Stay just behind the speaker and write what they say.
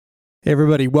Hey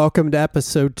everybody, welcome to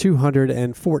episode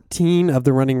 214 of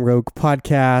the Running Rogue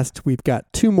podcast. We've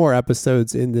got 2 more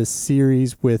episodes in this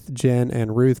series with Jen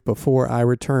and Ruth before I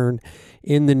return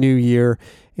in the new year.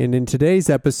 And in today's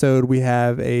episode, we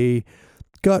have a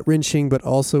gut-wrenching but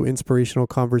also inspirational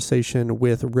conversation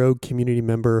with Rogue community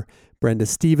member Brenda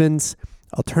Stephens.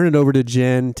 I'll turn it over to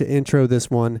Jen to intro this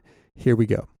one. Here we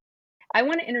go. I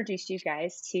want to introduce you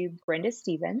guys to Brenda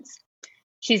Stephens.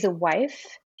 She's a wife.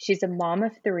 She's a mom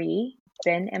of 3,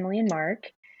 Ben, Emily, and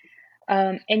Mark.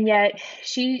 And yet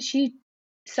she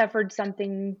suffered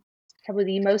something, probably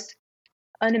the most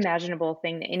unimaginable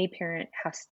thing that any parent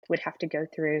would have to go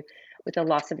through with the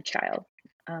loss of a child.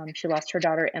 She lost her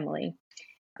daughter, Emily.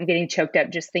 I'm getting choked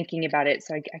up just thinking about it,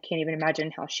 so I can't even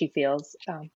imagine how she feels.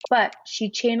 But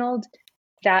she channeled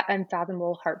that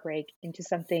unfathomable heartbreak into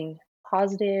something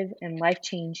positive and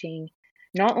life-changing,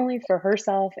 not only for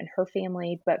herself and her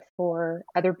family, but for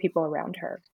other people around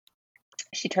her.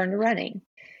 She turned to running.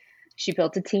 She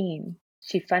built a team.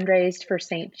 She fundraised for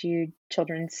St. Jude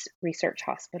Children's Research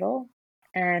Hospital.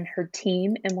 And her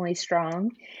team, Emily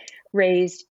Strong,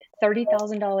 raised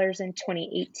 $30,000 in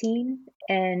 2018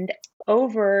 and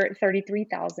over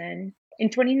 $33,000 in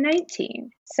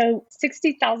 2019. So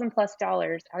 $60,000 plus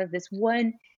out of this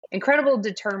one incredible,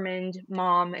 determined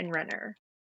mom and runner.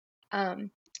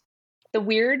 The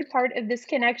weird part of this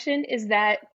connection is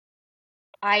that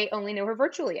I only know her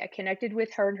virtually. I connected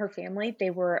with her and her family. They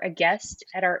were a guest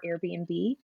at our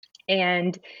Airbnb,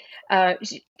 and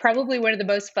she's probably one of the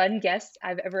most fun guests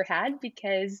I've ever had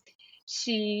because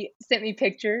she sent me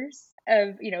pictures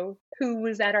of, who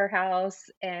was at our house,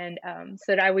 and so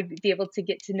that I would be able to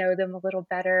get to know them a little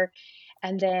better.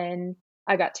 And then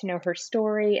I got to know her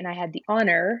story, and I had the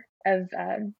honor of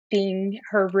being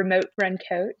her remote run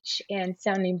coach and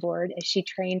sounding board as she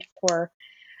trained for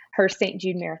her St.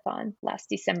 Jude Marathon last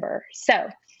December. So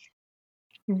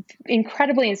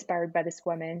incredibly inspired by this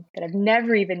woman that I've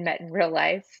never even met in real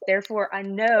life. Therefore, I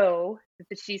know that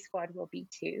the She Squad will be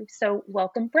too. So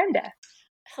welcome, Brenda.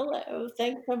 Hello.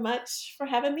 Thanks so much for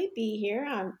having me be here.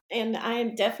 And I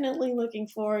am definitely looking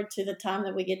forward to the time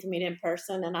that we get to meet in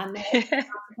person. And I know we're not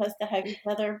supposed to hug each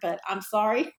other, but I'm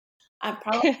sorry. I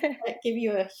probably can't give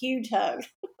you a huge hug.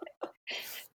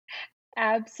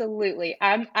 Absolutely.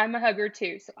 I'm a hugger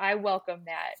too, so I welcome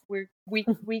that.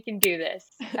 We can do this.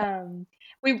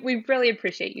 We really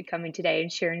appreciate you coming today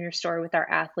and sharing your story with our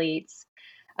athletes.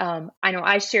 I know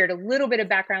I shared a little bit of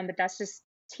background, but that's just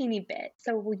a teeny bit.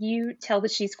 So will you tell the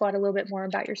She Squad a little bit more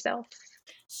about yourself?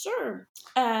 Sure.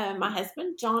 My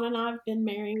husband, John, and I have been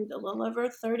married a little over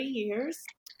 30 years.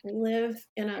 We live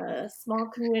in a small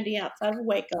community outside of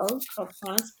Waco called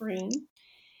Santa Springs.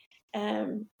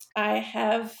 I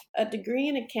have a degree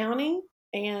in accounting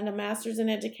and a master's in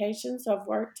education, so I've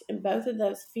worked in both of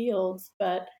those fields,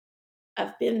 but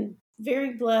I've been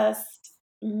very blessed.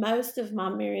 Most of my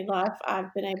married life,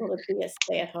 I've been able to be a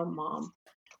stay-at-home mom,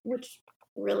 which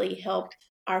really helped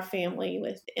our family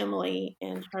with Emily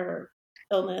and her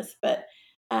illness. But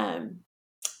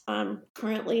I'm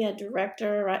currently a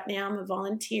director right now. I'm a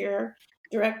volunteer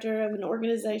director of an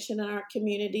organization in our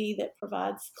community that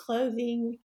provides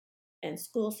clothing and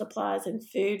school supplies and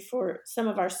food for some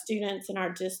of our students in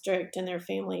our district and their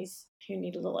families who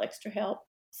need a little extra help.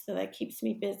 So that keeps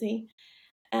me busy.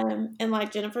 And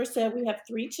like Jennifer said, we have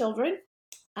 3 children.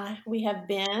 We have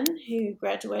Ben, who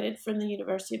graduated from the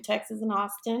University of Texas in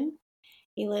Austin.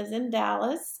 He lives in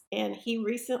Dallas, and he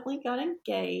recently got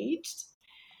engaged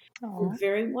to a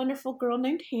very wonderful girl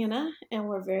named Hannah, and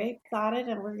we're very excited,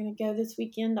 and we're going to go this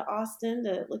weekend to Austin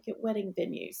to look at wedding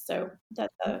venues. So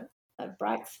that's a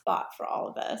bright spot for all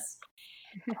of us.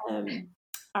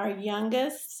 Our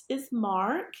youngest is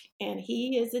Mark, and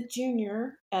he is a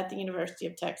junior at the University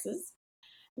of Texas,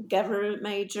 government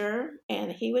major,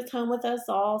 and he was home with us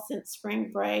all since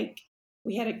spring break.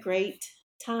 We had a great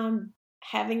time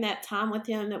having that time with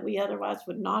him that we otherwise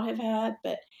would not have had,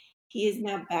 but he is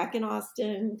now back in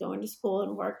Austin, going to school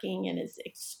and working, and is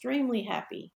extremely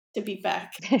happy to be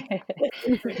back.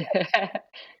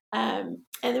 And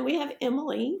then we have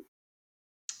Emily.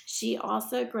 She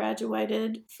also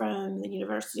graduated from the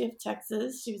University of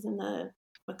Texas. She was in the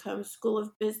Macomb School of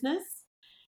Business.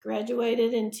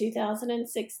 Graduated in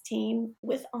 2016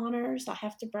 with honors. I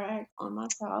have to brag on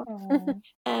myself.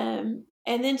 And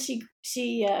then she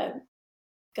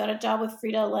got a job with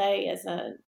Frito-Lay as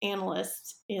an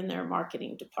analyst in their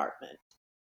marketing department.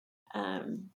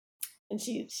 And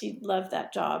she loved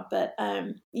that job. But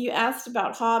you asked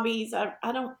about hobbies.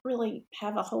 I don't really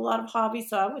have a whole lot of hobbies,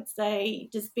 so I would say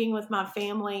just being with my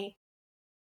family.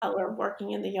 I love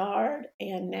working in the yard,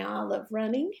 and now I love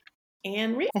running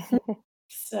and reading.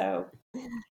 So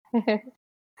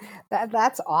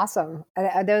That's awesome.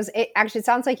 It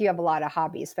sounds like you have a lot of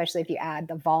hobbies, especially if you add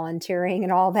the volunteering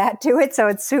and all that to it. So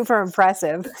it's super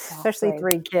impressive, especially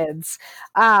 3 kids.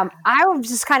 I was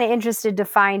just kind of interested to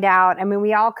find out. I mean,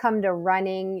 we all come to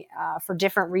running for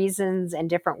different reasons and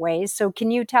different ways. So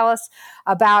can you tell us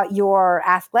about your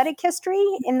athletic history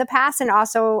in the past? And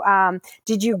also,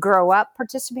 did you grow up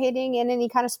participating in any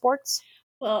kind of sports?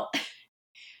 Well,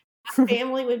 my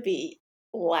family would be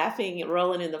laughing and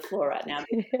rolling in the floor right now.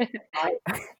 I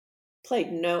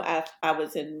I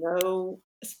was in no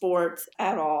sports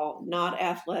at all, not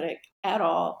athletic at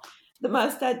all. The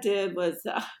most I did was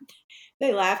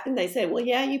they laughed and they said, "Well,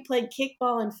 yeah, you played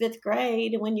kickball in 5th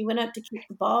grade, and when you went up to kick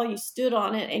the ball, you stood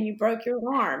on it and you broke your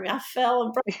arm." I fell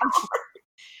and broke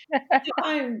my arm.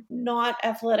 I'm not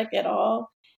athletic at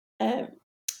all. Um,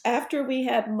 After we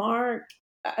had Mark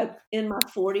in my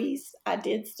 40s, I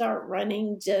did start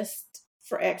running just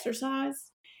for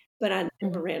exercise, but I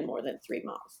never ran more than 3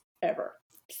 miles ever.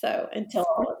 So until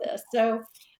all of this. So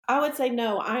I would say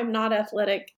no, I'm not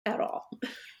athletic at all.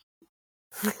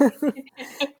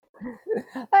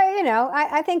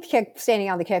 I think standing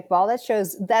on the kickball, that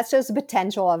shows the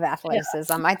potential of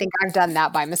athleticism. Yeah. I think I've done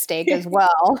that by mistake as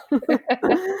well.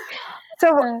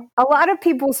 So a lot of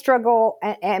people struggle,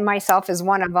 and myself is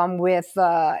one of them, with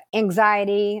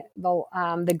anxiety,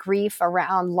 the grief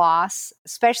around loss,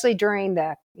 especially during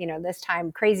this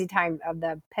crazy time of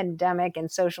the pandemic and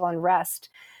social unrest.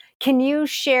 Can you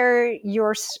share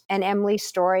yours and Emily's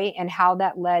story and how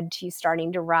that led to you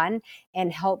starting to run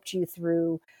and helped you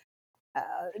through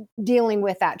dealing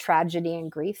with that tragedy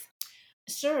and grief?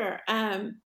 Sure.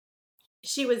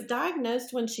 She was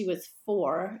diagnosed when she was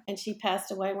 4, and she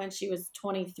passed away when she was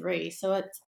 23. So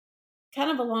it's kind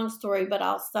of a long story, but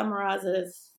I'll summarize it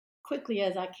as quickly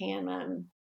as I can.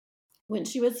 When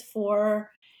she was 4,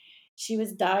 she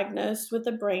was diagnosed with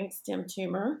a brainstem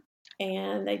tumor,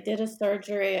 and they did a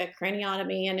surgery, a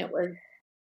craniotomy, and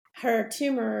her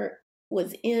tumor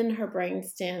was in her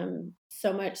brainstem,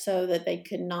 so much so that they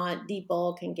could not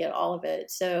debulk and get all of it.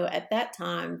 So at that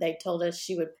time, they told us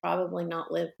she would probably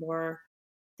not live more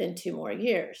than 2 more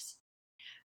years.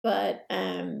 But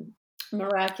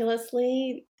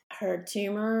miraculously, her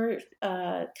tumor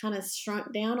kind of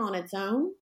shrunk down on its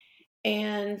own.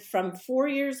 And from 4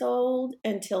 years old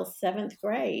until 7th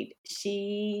grade,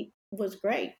 she was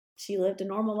great. She lived a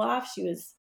normal life. She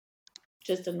was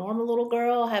just a normal little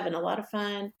girl, having a lot of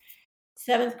fun.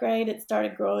 7th grade, it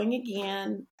started growing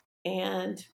again.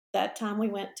 And that time we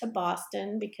went to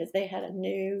Boston because they had a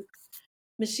new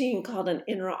machine called an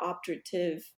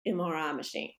intraoperative MRI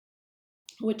machine,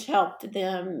 which helped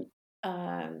them,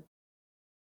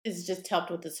 it's just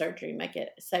helped with the surgery, make it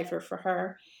safer for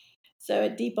her. So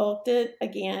it debulked it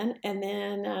again, and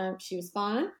then she was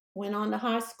fine. Went on to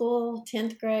high school,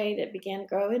 10th grade, it began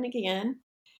growing again.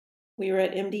 We were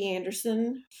at MD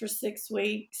Anderson for 6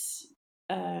 weeks.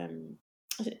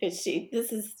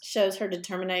 Shows her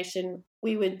determination.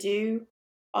 We would do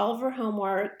all of her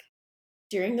homework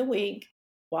during the week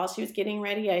while she was getting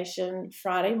radiation.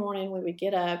 Friday morning, we would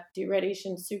get up, do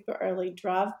radiation super early,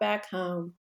 drive back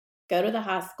home, go to the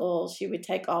high school. She would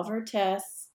take all of her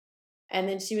tests, and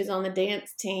then she was on the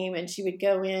dance team, and she would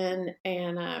go in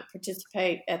and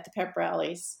participate at the pep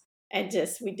rallies. And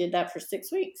we did that for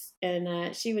 6 weeks.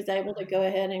 And she was able to go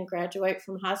ahead and graduate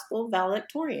from high school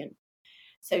valedictorian.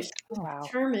 So she was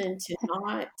determined to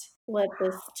not let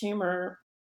this tumor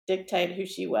dictate who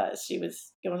she was. She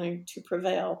was going to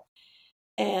prevail.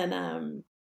 And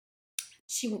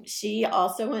she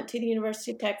also went to the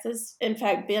University of Texas. In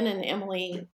fact, Ben and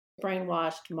Emily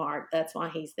brainwashed Mark. That's why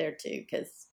he's there too,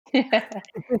 because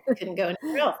couldn't go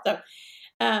anywhere else. So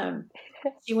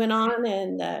she went on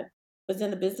and was in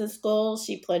the business school.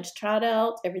 She pledged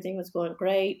Tri-Delt. Everything was going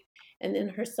great. And then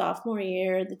her sophomore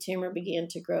year, the tumor began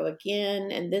to grow again.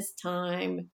 And this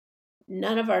time,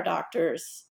 none of our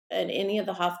doctors at any of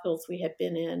the hospitals we had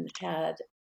been in had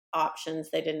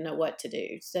options. They didn't know what to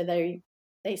do. So they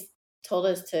told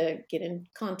us to get in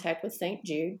contact with St.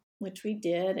 Jude, which we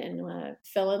did, and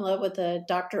fell in love with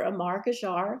Dr. Amar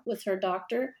Gajar, was her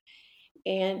doctor.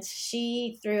 And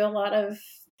she, through a lot of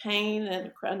pain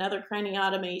and another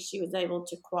craniotomy, she was able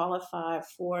to qualify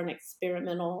for an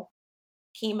experimental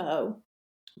chemo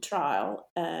trial.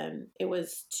 It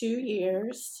was 2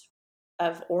 years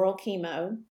of oral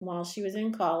chemo while she was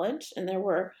in college, and there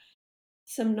were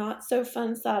some not so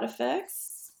fun side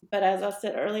effects. But as I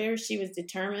said earlier, she was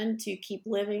determined to keep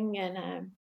living,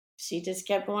 and she just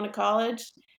kept going to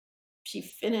college. She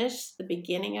finished the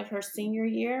beginning of her senior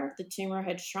year. The tumor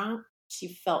had shrunk.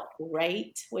 She felt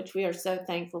great, which we are so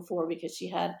thankful for, because she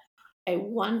had a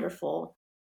wonderful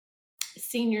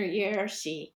senior year,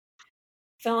 she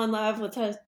fell in love with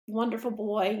a wonderful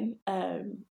boy.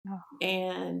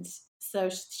 And so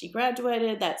she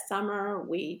graduated that summer.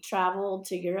 We traveled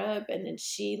to Europe, and then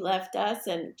she left us,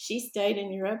 and she stayed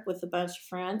in Europe with a bunch of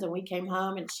friends, and we came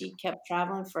home, and she kept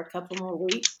traveling for a couple more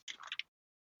weeks.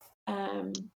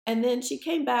 And then she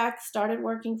came back, started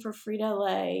working for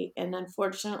Frito-Lay, and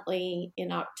unfortunately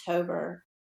in October,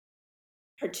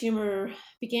 her tumor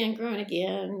began growing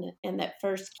again, and that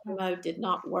first chemo did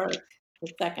not work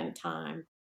the second time.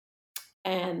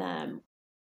 And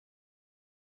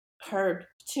her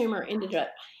tumor ended up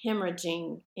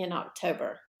hemorrhaging in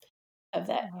October of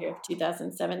that year of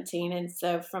 2017. And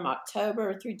so from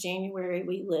October through January,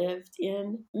 we lived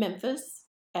in Memphis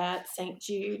at St.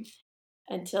 Jude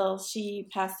until she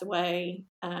passed away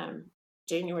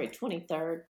January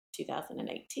 23rd,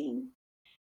 2018.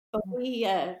 But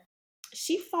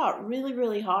she fought really,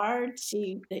 really hard.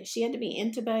 She had to be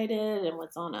intubated and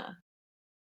was on a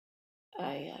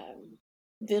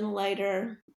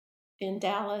ventilator in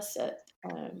Dallas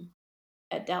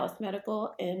at Dallas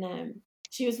Medical, and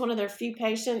she was one of their few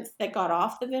patients that got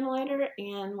off the ventilator,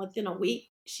 and within a week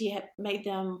she had made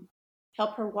them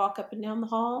help her walk up and down the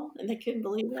hall, and they couldn't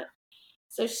believe it.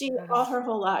 So she, all her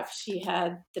whole life, she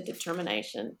had the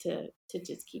determination to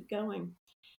just keep going.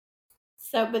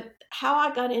 So, but how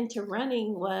I got into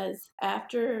running was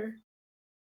after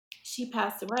she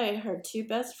passed away, her two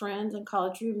best friends and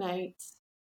college roommates,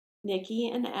 Nikki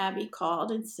and Abby,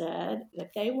 called and said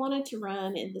that they wanted to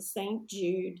run in the St.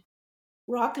 Jude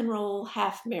Rock and Roll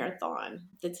Half Marathon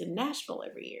that's in Nashville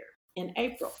every year in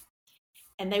April.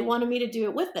 And they wanted me to do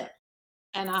it with them.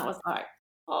 And I was like,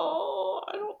 oh,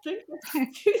 I don't think I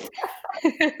can do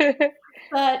that.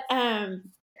 But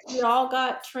we all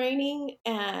got training,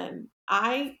 and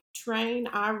I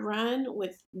run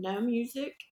with no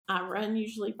music. I run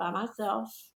usually by myself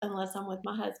unless I'm with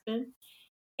my husband.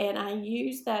 And I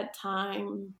use that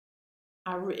time.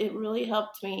 It really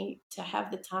helped me to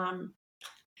have the time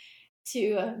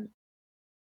to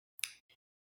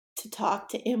talk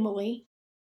to Emily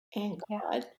and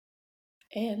God,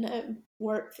 and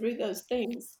work through those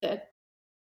things that,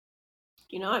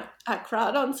 I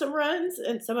cried on some runs,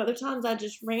 and some other times I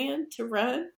just ran to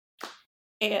run,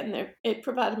 and it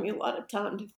provided me a lot of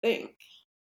time to think,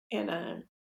 and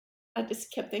I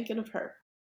just kept thinking of her.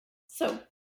 So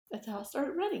that's how I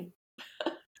started running.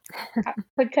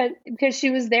 because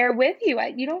she was there with you.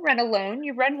 You don't run alone.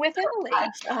 You run with Emily.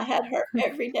 I had her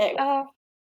every day. Oh,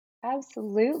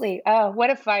 absolutely. Oh, what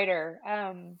a fighter.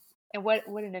 And what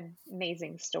an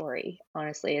amazing story,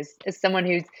 honestly, as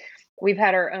someone we've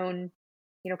had our own,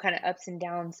 kind of ups and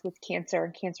downs with cancer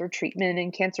and cancer treatment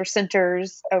and cancer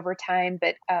centers over time.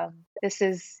 But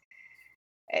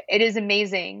it is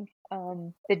amazing,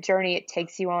 the journey it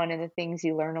takes you on and the things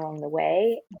you learn along the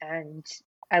way. And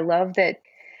I love that,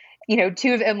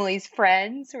 two of Emily's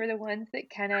friends were the ones that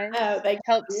kind of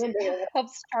helped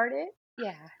start it.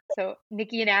 Yeah. So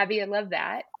Nikki and Abby, I love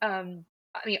that.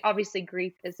 I mean, obviously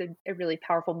grief is a really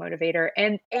powerful motivator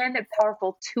and a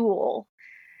powerful tool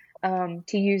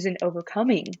to use in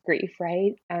overcoming grief,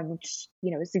 right? Which,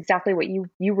 is exactly what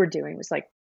you were doing, was like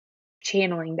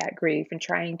channeling that grief and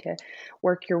trying to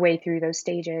work your way through those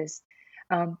stages.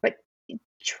 But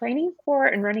training for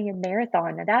and running a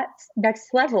marathon, that's next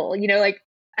level. Like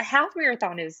a half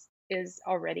marathon is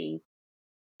already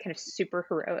kind of super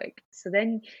heroic. So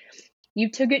then you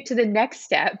took it to the next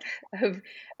step of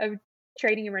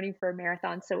training and running for a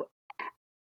marathon. So,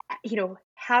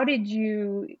 how did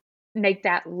you make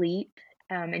that leap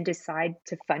and decide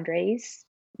to fundraise,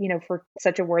 for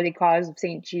such a worthy cause of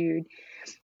St. Jude?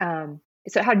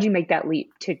 So how did you make that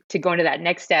leap to go into that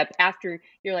next step after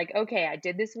you're like, okay, I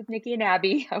did this with Nikki and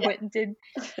Abby. I went and did,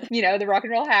 the rock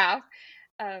and roll half.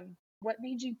 What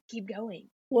made you keep going?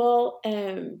 Well,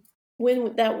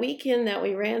 when that weekend that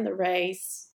we ran the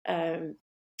race,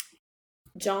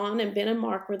 John and Ben and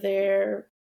Mark were there.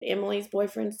 Emily's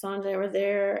boyfriend Sanjay were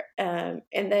there, and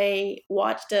they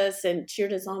watched us and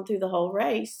cheered us on through the whole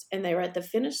race. And they were at the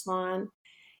finish line.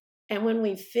 And when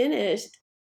we finished,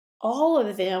 all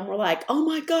of them were like, "Oh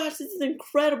my gosh, this is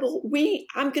incredible!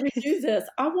 I'm going to do this.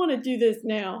 I want to do this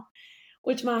now."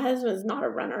 Which my husband is not a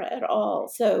runner at all,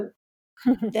 so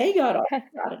they got all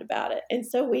excited about it. And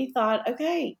so we thought,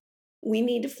 okay, we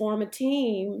need to form a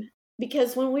team,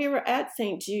 because when we were at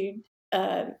St. Jude,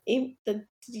 in the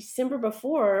December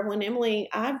before, when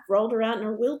I rolled around in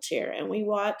her wheelchair, and we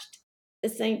watched the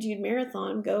St. Jude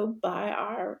Marathon go by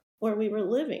where we were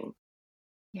living.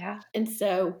 Yeah. And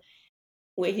so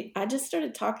I just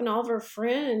started talking to all of our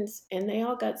friends, and they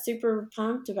all got super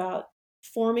pumped about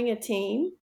forming a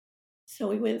team. So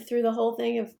we went through the whole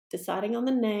thing of deciding on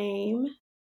the name,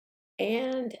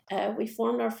 and we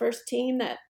formed our first team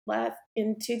that left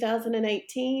in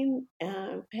 2018.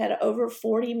 Had over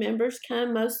 40 members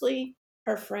come, mostly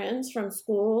her friends from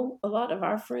school, a lot of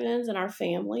our friends and our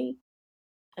family.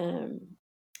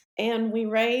 And we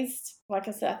raised, like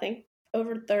I said, I think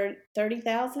over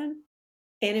 30,000.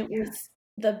 And it was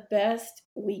the best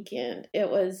weekend. It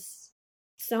was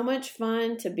so much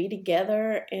fun to be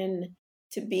together and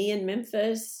to be in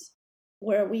Memphis,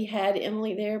 where we had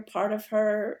Emily there, part of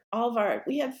her,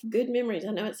 we have good memories.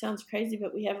 I know it sounds crazy,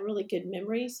 but we have really good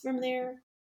memories from there.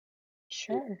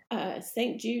 Sure.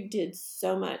 St. Jude did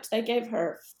so much. They gave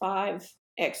her 5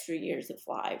 extra years of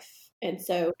life. And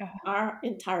so our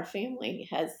entire family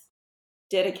has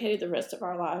dedicated the rest of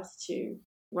our lives to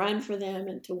run for them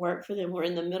and to work for them. We're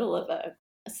in the middle of a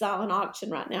silent auction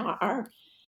right now. Our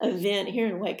event here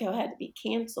in Waco had to be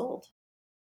canceled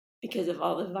because of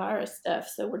all the virus stuff.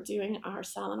 So we're doing our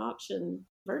silent auction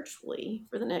virtually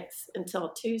for the next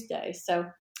until Tuesday. So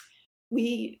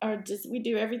we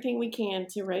do everything we can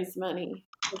to raise money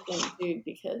for St. Jude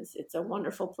because it's a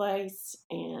wonderful place,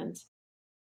 and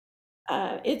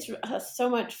it's so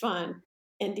much fun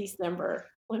in December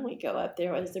when we go up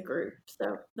there as a group.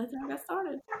 So that's how I got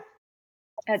started.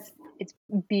 It's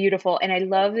beautiful. And I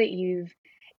love that you've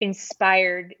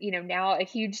inspired, now a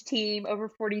huge team, over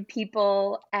 40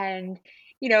 people. And,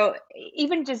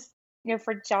 even just,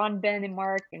 for John, Ben, and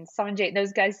Mark, and Sanjay,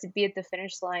 those guys to be at the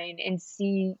finish line and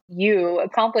see you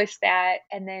accomplish that.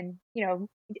 And then,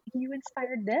 you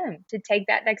inspired them to take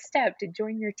that next step, to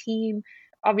join your team.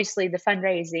 Obviously, the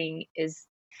fundraising is,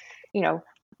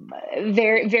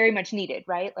 very, very much needed,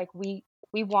 right? Like we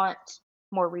want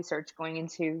more research going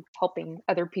into helping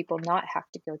other people not have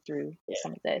to go through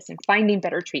some of this, and finding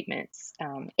better treatments,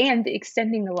 and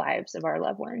extending the lives of our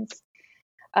loved ones.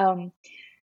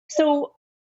 So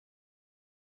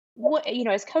what,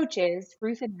 as coaches,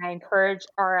 Ruth and I encourage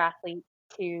our athletes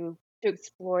to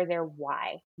explore their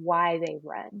why they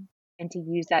run, and to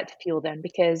use that to fuel them.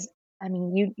 Because I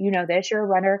mean, you know this, you're a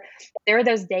runner. There are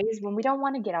those days when we don't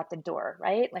want to get out the door,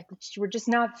 right? Like we're just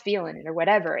not feeling it or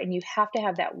whatever. And you have to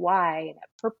have that why and that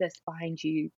purpose behind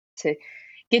you to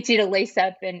get you to lace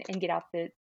up and get out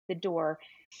the door.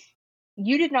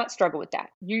 You did not struggle with that.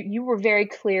 You were very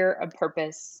clear of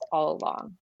purpose all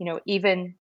along.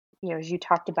 Even, as you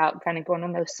talked about kind of going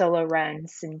on those solo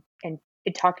runs and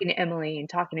talking to Emily and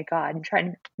talking to God and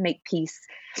trying to make peace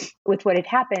with what had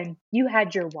happened, you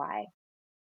had your why.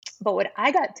 But what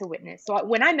I got to witness, so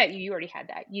when I met you, you already had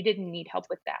that. You didn't need help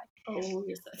with that. Oh,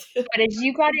 yes. But as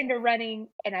you got into running,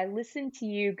 and I listened to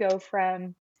you go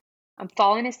from, I'm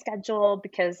following a schedule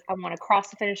because I want to cross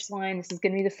the finish line. This is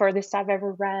going to be the furthest I've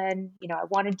ever run. I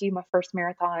want to do my first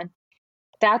marathon.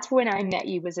 That's when I met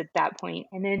you, was at that point.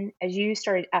 And then as you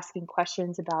started asking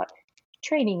questions about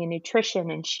training and nutrition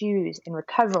and shoes and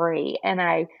recovery, and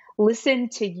I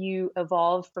listened to you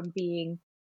evolve from being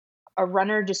a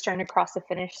runner just trying to cross the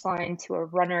finish line to a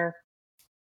runner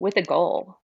with a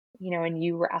goal, and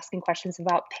you were asking questions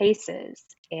about paces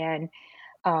and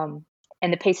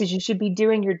the paces you should be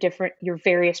doing your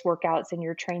various workouts and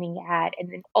your training at, and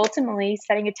then ultimately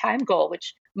setting a time goal,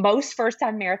 which most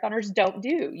first-time marathoners don't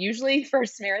do. Usually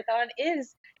first marathon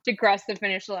is to cross the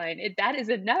finish line. That is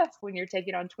enough when you're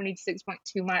taking on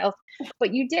 26.2 miles,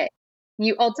 but you did.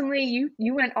 You ultimately,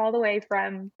 you went all the way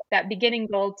from that beginning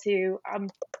goal to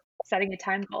setting a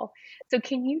time goal. So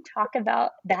can you talk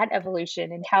about that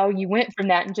evolution and how you went from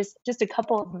that in just a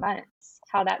couple of months,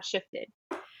 how that shifted?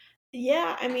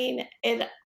 Yeah, I mean, and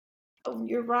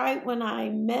you're right. When I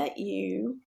met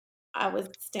you, I was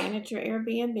staying at your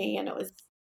Airbnb, and it was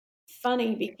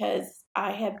funny because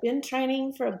I had been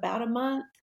training for about a month,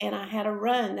 and I had a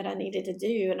run that I needed to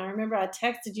do. And I remember I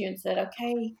texted you and said,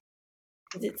 okay,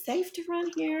 is it safe to run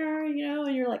here? And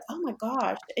you're like, oh my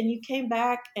gosh. And you came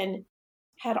back and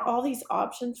had all these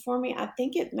options for me. I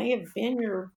think it may have been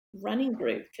your running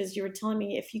group, because you were telling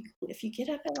me if you get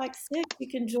up at like 6, you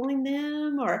can join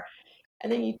them,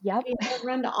 and then you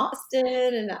run to Austin.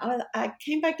 And I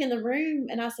came back in the room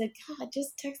and I said, God, I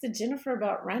just texted Jennifer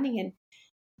about running, and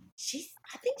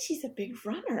I think she's a big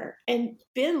runner. And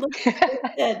Ben looked at me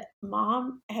and said,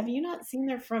 Mom, have you not seen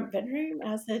their front bedroom?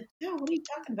 And I said, no, what are you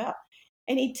talking about?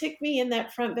 And he took me in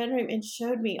that front bedroom and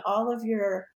showed me all of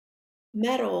your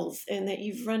medals, and that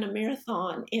you've run a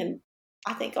marathon in,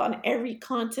 I think, on every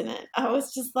continent. I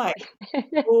was just like,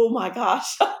 oh my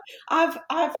gosh, I've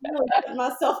really put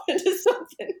myself into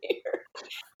something here.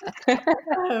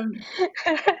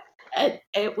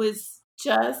 It was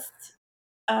just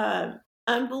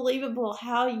unbelievable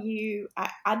how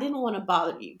I didn't want to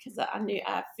bother you because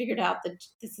I figured out that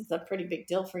this is a pretty big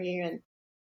deal for you. And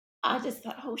I just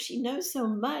thought, oh, she knows so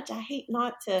much. I hate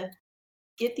not to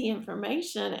get the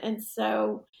information. And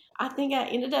so I think I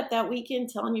ended up that weekend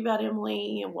telling you about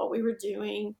Emily and what we were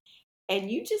doing. And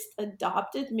you just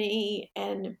adopted me.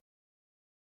 And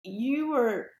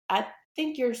I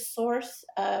think your source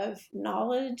of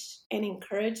knowledge and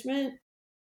encouragement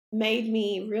made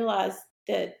me realize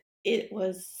that it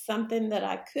was something that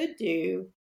I could do,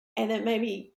 and that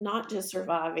maybe not just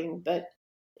surviving, but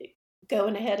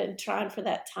going ahead and trying for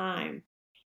that time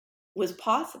was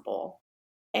possible.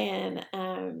 And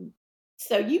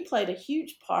so you played a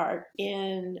huge part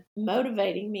in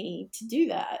motivating me to do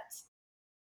that.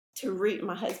 To read,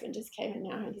 my husband just came in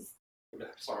now. He's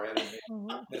sorry, I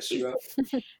didn't mess you up.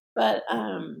 But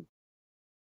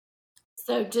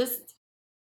so just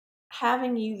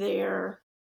having you there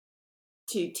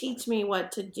to teach me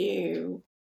what to do.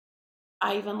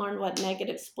 I even learned what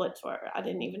negative splits were. I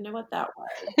didn't even know what that was.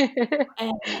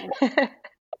 And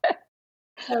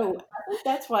so I think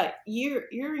that's what your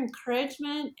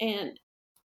encouragement and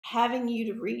having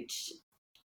you to reach,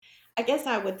 I guess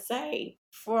I would say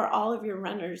for all of your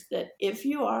runners, that if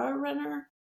you are a runner,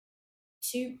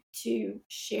 to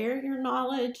share your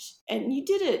knowledge, and you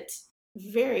did it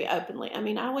very openly. I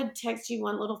mean, I would text you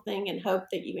one little thing and hope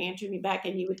that you answered me back,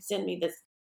 and you would send me this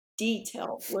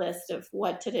detailed list of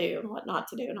what to do and what not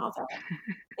to do and all that.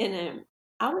 And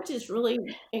I would just really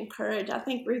encourage. I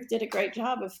think Ruth did a great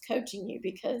job of coaching you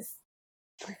because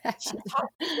she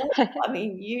taught. I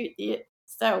mean,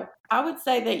 so I would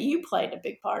say that you played a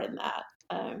big part in that,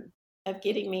 of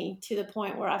getting me to the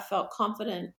point where I felt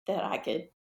confident that I could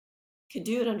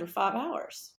do it under 5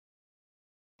 hours.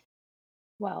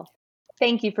 Well,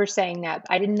 thank you for saying that.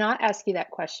 I did not ask you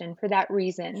that question for that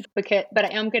reason, but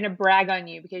I am going to brag on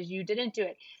you because you didn't do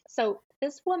it. So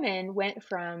this woman went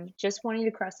from just wanting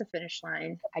to cross the finish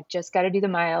line. I just got to do the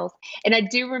miles. And I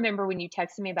do remember when you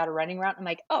texted me about a running route, I'm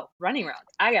like, oh, running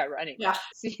routes. I got running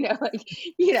routes.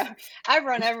 I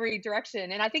run every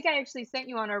direction. And I think I actually sent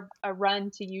you on a run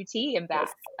to UT and back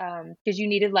because you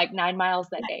needed like 9 miles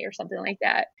that day or something like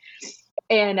that.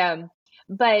 And,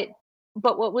 but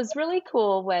what was really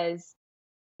cool was,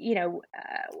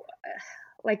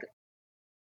 like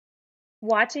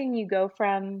watching you go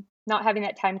from not having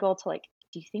that time goal to like,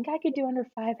 do you think I could do under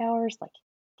 5 hours? Like,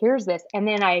 here's this. And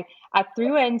then I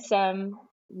threw in some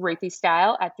Ruthie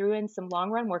style. I threw in some long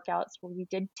run workouts where we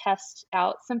did test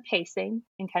out some pacing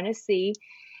and kind of see.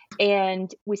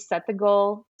 And we set the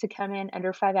goal to come in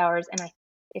under 5 hours. And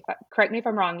correct me if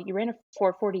I'm wrong, you ran a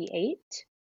 4:48. Is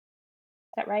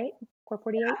that right?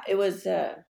 4:48? It was,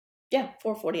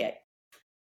 4:48.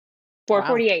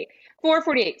 4:48.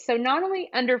 4:48. So not only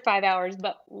under 5 hours,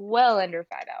 but well under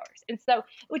 5 hours. And so,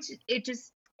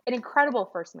 an incredible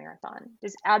first marathon,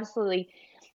 just absolutely.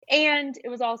 And it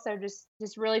was also just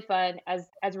really fun as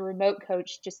a remote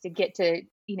coach, just to get to,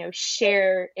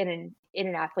 share in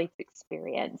an athlete's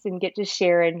experience and get to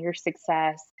share in your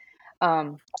success.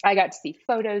 I got to see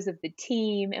photos of the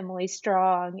team, Emily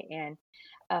Strong, and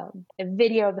a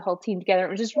video of the whole team together.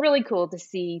 It was just really cool to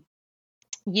see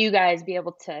you guys be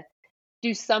able to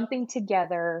do something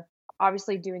together,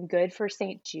 obviously doing good for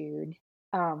St. Jude.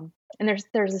 And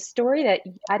there's a story that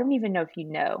I don't even know if you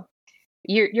know.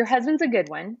 Your husband's a good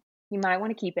one. You might want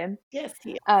to keep him. Yes,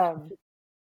 he is.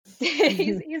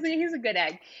 he's a good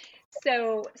egg.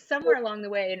 So somewhere along the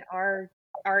way in our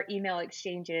email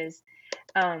exchanges,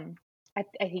 I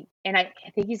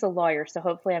think he's a lawyer, so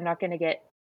hopefully I'm not going to get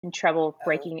in trouble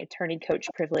breaking attorney coach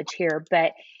privilege here,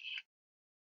 but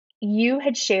you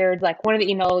had shared like one of the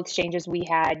email exchanges we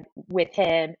had with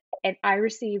him, and I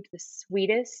received the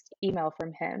sweetest email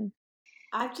from him.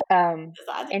 I did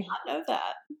not know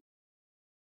that.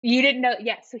 You didn't know?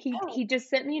 Yeah. So he just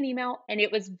sent me an email, and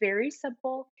it was very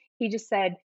simple. He just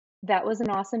said, "That was an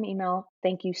awesome email.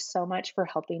 Thank you so much for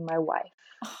helping my wife."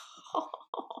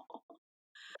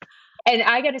 And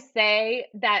I got to say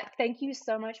that thank you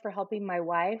so much for helping my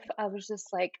wife. I was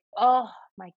just like, oh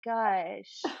my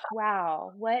gosh,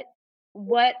 wow, what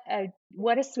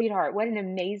a sweetheart, what an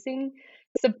amazing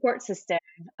support system.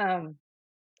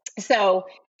 So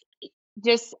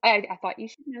just I thought you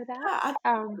should know that.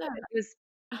 It was,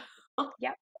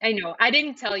 yeah, I know. I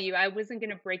didn't tell you. I wasn't going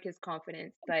to break his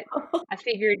confidence, but I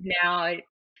figured now.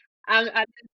 I'm in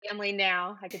family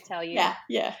now. I could tell you. Yeah.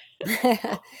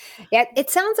 Yeah, it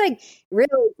sounds like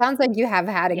you have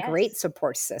had a great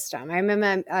support system. I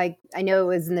remember, I know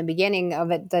it was in the beginning of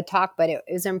the talk, but it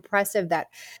was impressive that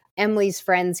Emily's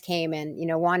friends came and,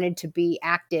 wanted to be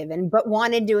active but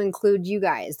wanted to include you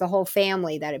guys, the whole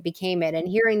family, that it became it. And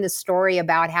hearing the story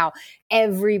about how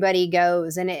everybody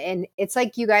goes and it's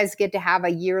like you guys get to have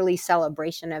a yearly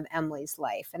celebration of Emily's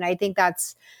life. And I think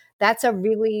that's a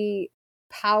really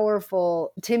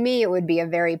powerful, to me, it would be a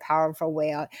very powerful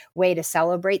way to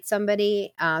celebrate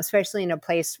somebody, especially in a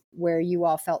place where you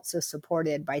all felt so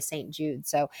supported by St. Jude.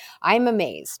 So I'm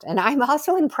amazed. And I'm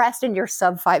also impressed in your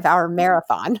sub 5-hour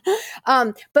marathon.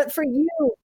 But for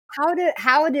you,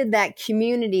 how did that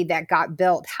community that got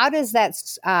built, how does that,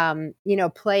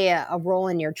 play a role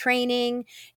in your training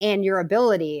and your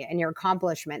ability and your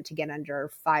accomplishment to get under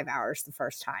 5 hours the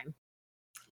first time?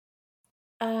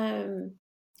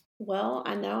 Well,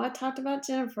 I know I talked about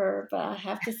Jennifer, but I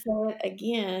have to say it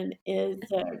again,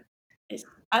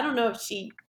 I don't know if she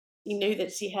knew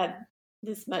that she had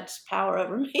this much power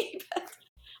over me,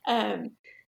 but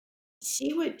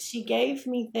she gave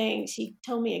me things. She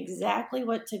told me exactly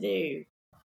what to do.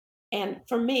 And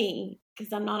for me,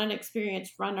 because I'm not an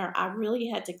experienced runner, I really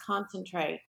had to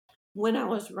concentrate when I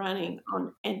was running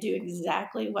on and do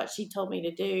exactly what she told me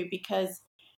to do, because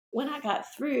when I got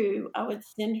through, I would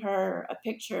send her a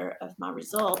picture of my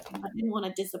results, and I didn't want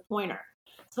to disappoint her.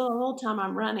 So the whole time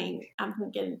I'm running, I'm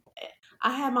thinking,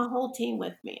 I had my whole team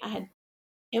with me.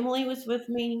 Emily was with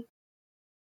me.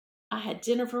 I had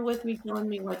Jennifer with me telling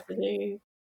me what to do.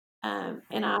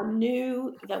 And I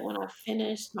knew that when I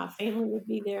finished, my family would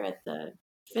be there at the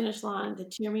finish line to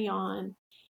cheer me on.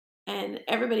 And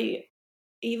everybody,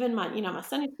 even my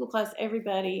Sunday school class,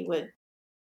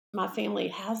 my family,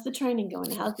 how's the training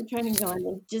going? How's the training going?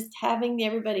 And just having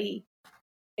everybody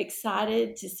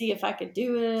excited to see if I could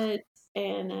do it.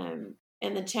 And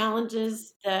the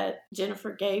challenges that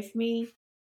Jennifer gave me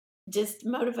just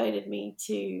motivated me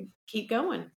to keep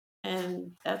going.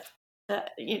 And that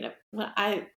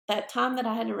time that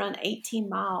I had to run 18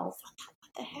 miles, I thought,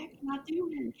 what the heck am I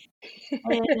doing?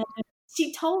 And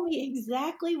she told me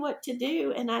exactly what to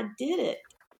do, and I did it,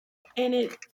 and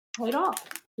it paid off.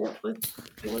 It was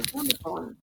wonderful.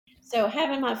 And so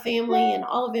having my family and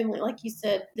all of Emily, like you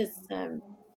said, this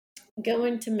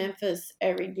going to Memphis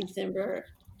every December.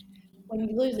 When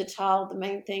you lose a child,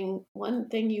 one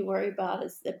thing you worry about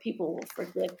is that people will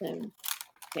forget them,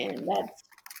 and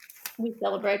we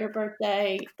celebrate her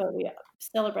birthday, but we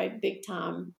celebrate big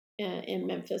time in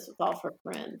Memphis with all of her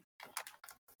friends.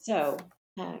 So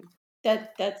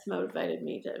that's motivated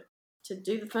me to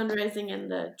do the fundraising and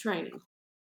the training.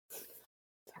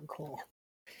 Cool.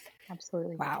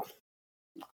 Absolutely. Wow.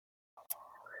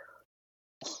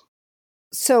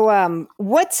 So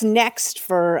what's next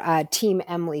for Team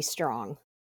Emily Strong?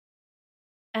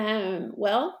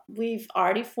 Well, we've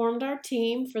already formed our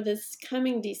team for this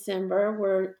coming December.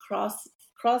 We're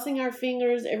crossing our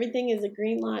fingers. Everything is a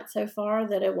green light so far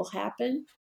that it will happen.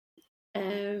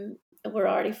 We're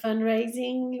already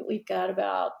fundraising. I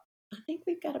think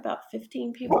we've got about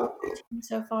 15 people on the team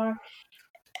so far.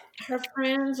 Her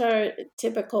friends are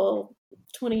typical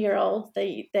 20-year-olds.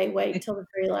 They wait till the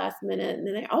very last minute, and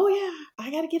then oh yeah, I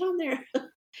got to get on there.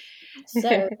 So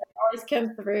they always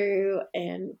come through,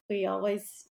 and we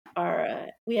always are.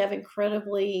 We have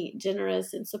incredibly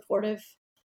generous and supportive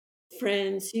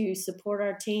friends who support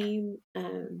our team.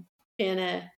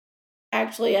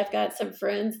 Actually, I've got some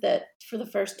friends that for the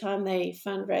first time they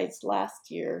fundraised last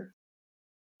year,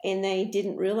 and they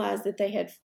didn't realize that they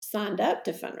had signed up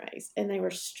to fundraise, and they were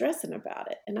stressing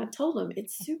about it. And I told them,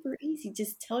 it's super easy.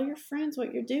 Just tell your friends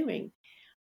what you're doing.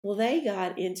 Well, they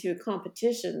got into a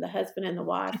competition, the husband and the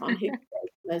wife, on who could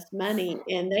raise the most money,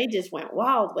 and they just went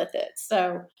wild with it.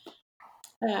 So,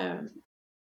 so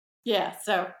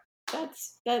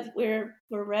that's we're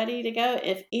ready to go.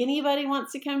 If anybody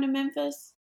wants to come to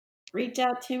Memphis, reach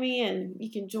out to me, and you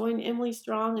can join Emily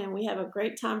Strong. And we have a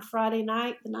great time Friday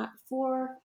night, the night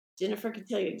before. Jennifer can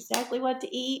tell you exactly what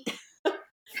to eat.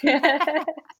 And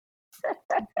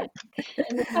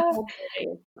the whole day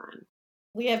is fun.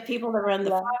 We have people that run the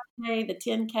 5K, the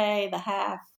 10K, the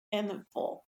half, and the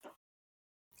full.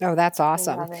 Oh, that's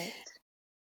awesome.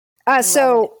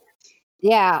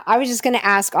 Yeah, I was just going to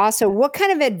ask also, what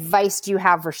kind of advice do you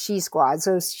have for She Squad?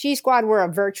 So She Squad, we're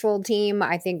a virtual team.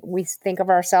 I think we think of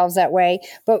ourselves that way.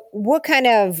 But what kind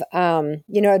of,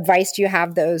 advice do you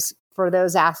have for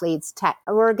those athletes?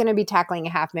 We're going to be tackling a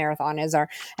half marathon as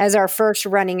our first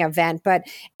running event. But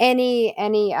any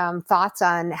thoughts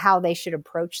on how they should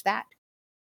approach that?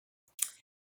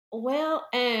 Well,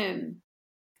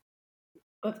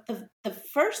 but the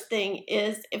first thing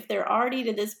is, if they're already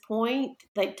to this point,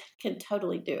 they can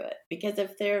totally do it, because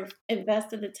if they're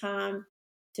invested the time,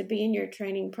 to be in your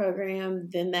training program,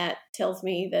 then that tells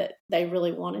me that they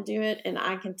really want to do it. And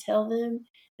I can tell them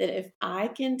that if I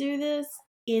can do this,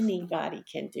 anybody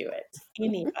can do it.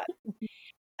 Anybody.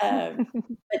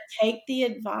 But take the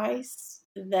advice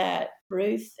that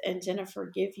Ruth and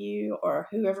Jennifer give you, or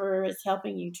whoever is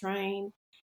helping you train.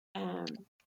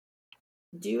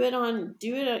 Do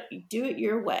it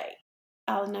your way.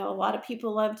 I know a lot of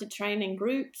people love to train in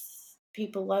groups.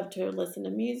 People love to listen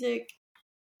to music.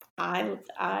 I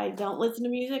don't listen to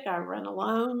music. I run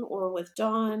alone or with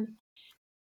John.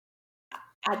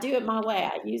 I do it my way.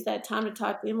 I use that time to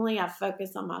talk to Emily. I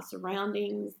focus on my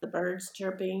surroundings, the birds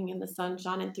chirping and the sun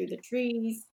shining through the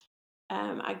trees.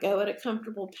 I go at a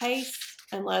comfortable pace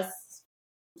unless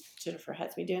Jennifer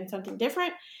has me doing something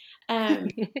different.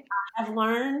 I've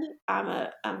learned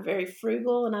I'm very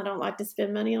frugal and I don't like to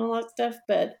spend money on a lot of stuff,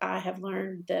 but I have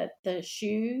learned that the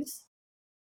shoes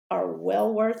are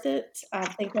well worth it. I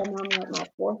think I'm on like my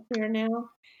 4th pair now.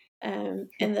 And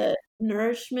the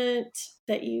nourishment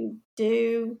that you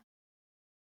do,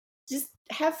 just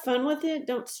have fun with it.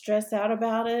 Don't stress out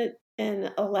about it,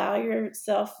 and allow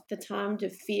yourself the time to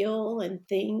feel and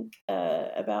think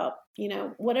about,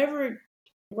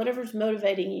 whatever's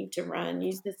motivating you to run.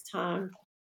 Use this time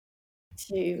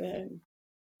to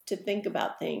think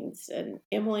about things. And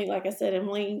Emily, like I said,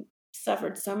 Emily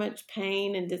suffered so much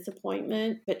pain and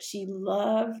disappointment, but she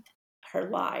loved her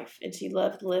life and she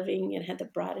loved living and had the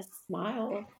brightest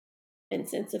smile and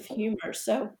sense of humor.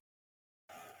 So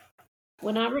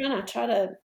when I run, I try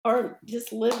to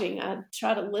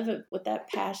live it with that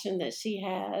passion that she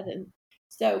had. And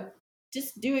so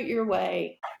just do it your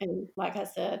way. And like I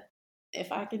said,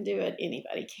 if I can do it,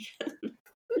 anybody can.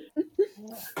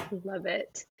 Love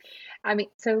it. I mean,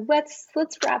 so let's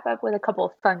wrap up with a couple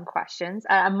of fun questions.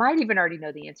 I might even already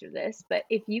know the answer to this, but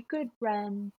if you could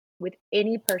run with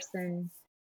any person,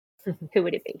 who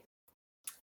would it be?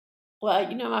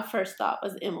 Well, my first thought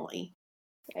was Emily.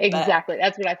 Exactly.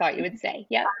 That's what I thought you would say.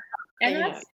 Yep. And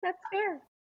that's fair.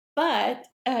 But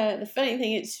the funny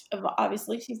thing is,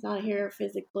 obviously, she's not here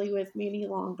physically with me any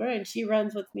longer, and she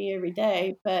runs with me every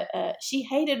day. But she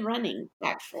hated running,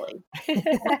 actually.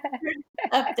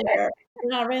 Up there,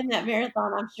 when I ran that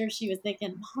marathon, I'm sure she was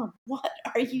thinking, "Mom, what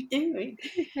are you doing?"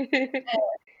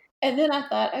 And then I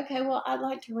thought, okay, well, I'd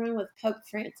like to run with Pope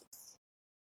Francis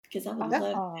because I would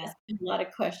love to ask him a lot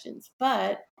of questions.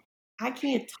 But I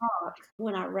can't talk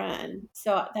when I run,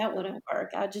 so that wouldn't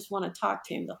work. I just want to talk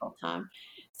to him the whole time.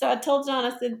 So I told John,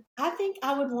 I said, I think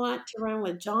I would want to run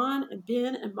with John and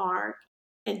Ben and Mark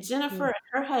and Jennifer and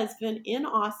her husband in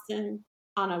Austin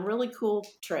on a really cool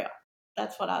trail.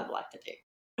 That's what I'd like to do.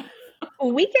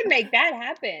 Well, we can make that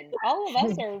happen. All of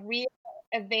us are real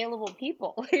available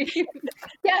people.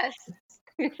 Yes.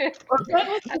 I love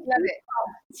it.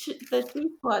 The Sea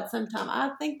Squad sometime.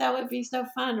 I think that would be so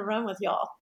fun to run with y'all.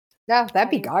 No,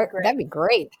 that'd be great. That'd be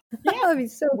great. Yeah. That'd be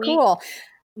so cool.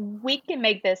 We can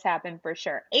make this happen for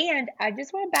sure. And I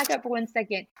just want to back up for 1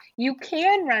 second. You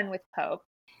can run with Pope,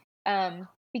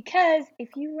 because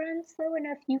if you run slow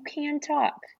enough, you can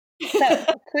talk. So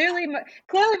clearly my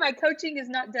coaching is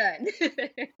not done.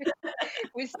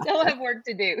 We still have work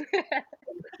to do.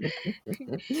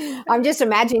 I'm just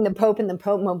imagining the Pope in the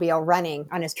Pope Mobile running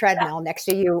on his treadmill next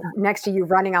to you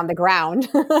running on the ground.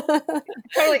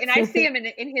 Totally. And I see him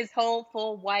in his whole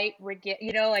full white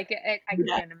regalia, I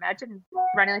can't imagine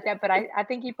running like that, but I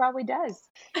think he probably does.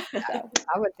 So.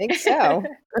 I would think so.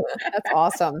 That's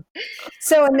awesome.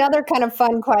 So another kind of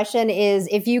fun question is,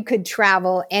 if you could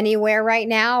travel anywhere right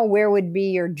now, where would be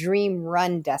your dream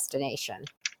run destination?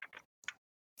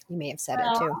 You may have said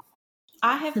it too.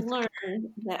 I have learned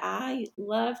that I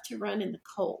love to run in the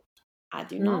cold. I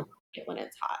do not like it when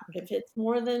it's hot. If it's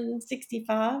more than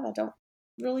 65, I don't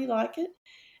really like it.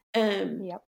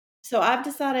 Yep. So I've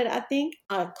decided, I think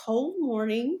a cold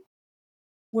morning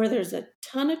where there's a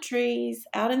ton of trees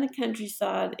out in the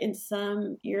countryside in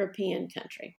some European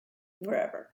country,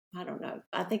 wherever. I don't know.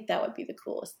 I think that would be the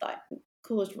coolest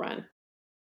run.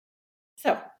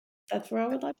 So that's where I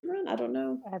would like to run. I don't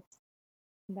know.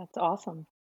 That's awesome.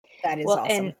 That is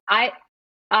awesome. And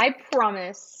I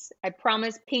promise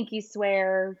pinky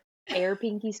swear, air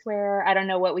pinky swear. I don't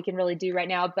know what we can really do right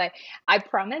now, but I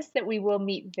promise that we will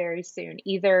meet very soon.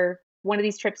 Either one of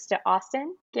these trips to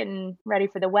Austin, getting ready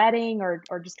for the wedding, or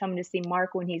just coming to see Mark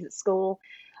when he's at school,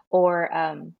 or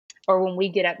when we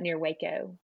get up near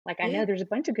Waco. I know there's a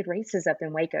bunch of good races up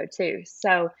in Waco too.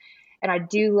 So, and I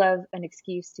do love an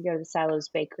excuse to go to the Silos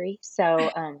Bakery. So,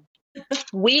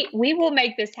 we will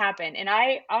make this happen. And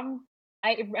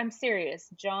I'm serious.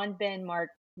 John, Ben, Mark,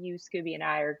 you, Scooby, and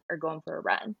I are going for a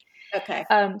run. Okay.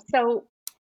 So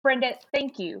Brenda,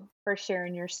 thank you for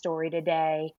sharing your story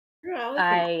today. You're always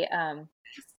I ask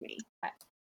me.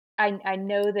 I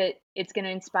know that it's going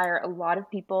to inspire a lot of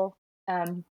people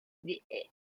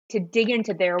to dig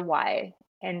into their why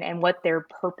and what their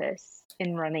purpose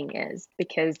in running is,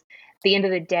 because at the end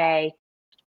of the day,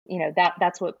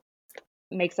 that's what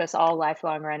makes us all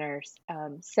lifelong runners.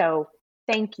 So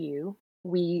thank you.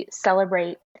 We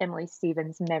celebrate Emily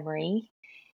Stephens' memory.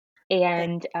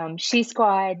 And She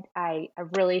Squad, I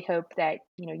really hope that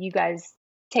you guys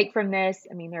take from this.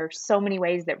 I mean, there are so many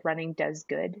ways that running does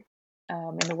good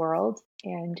in the world,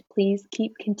 and please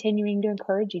keep continuing to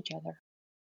encourage each other.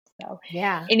 So,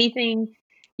 Yeah. anything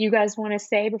you guys want to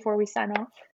say before we sign off?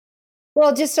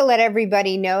 Well, just to let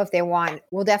everybody know, if they want,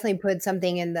 we'll definitely put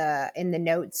something in the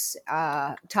notes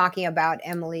talking about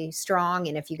Emily Strong.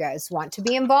 And if you guys want to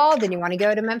be involved and you want to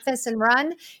go to Memphis and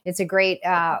run, it's a great,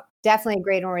 definitely a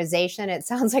great organization. It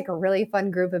sounds like a really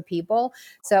fun group of people.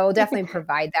 So we'll definitely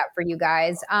provide that for you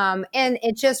guys. And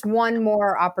it's just one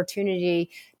more opportunity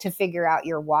to figure out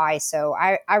your why. So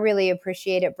I really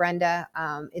appreciate it, Brenda.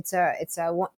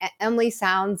 Emily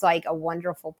sounds like a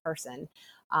wonderful person.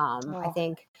 I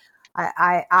think.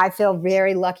 I feel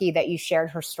very lucky that you shared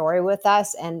her story with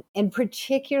us. And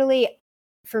particularly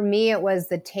for me, it was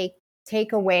the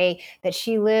takeaway that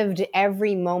she lived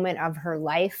every moment of her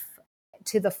life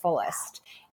to the fullest.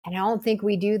 And I don't think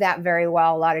we do that very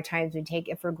well. A lot of times we take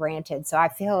it for granted. So I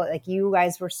feel like you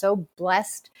guys were so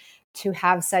blessed to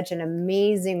have such an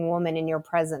amazing woman in your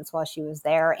presence while she was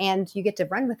there. And you get to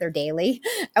run with her daily.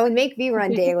 It would make me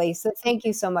run daily. So thank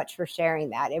you so much for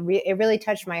sharing that. It really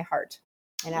touched my heart.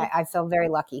 And I feel very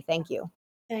lucky. Thank you.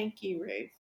 Thank you, Ruth.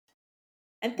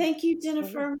 And thank you,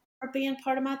 Jennifer, for being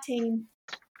part of my team.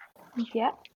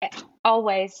 Yeah,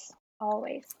 always.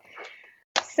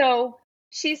 So,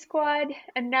 She Squad,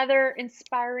 another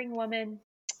inspiring woman.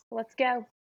 Let's go.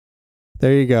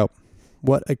 There you go.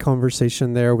 What a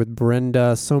conversation there with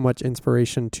Brenda. So much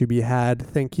inspiration to be had.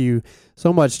 Thank you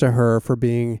so much to her for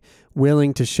being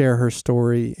willing to share her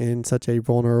story in such a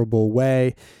vulnerable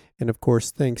way. And of course,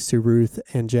 thanks to Ruth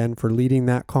and Jen for leading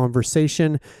that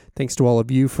conversation. Thanks to all of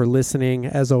you for listening.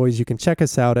 As always, you can check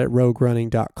us out at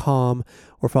roguerunning.com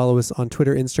or follow us on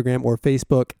Twitter, Instagram, or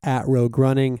Facebook at Rogue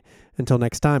Running. Until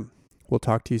next time, we'll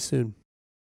talk to you soon.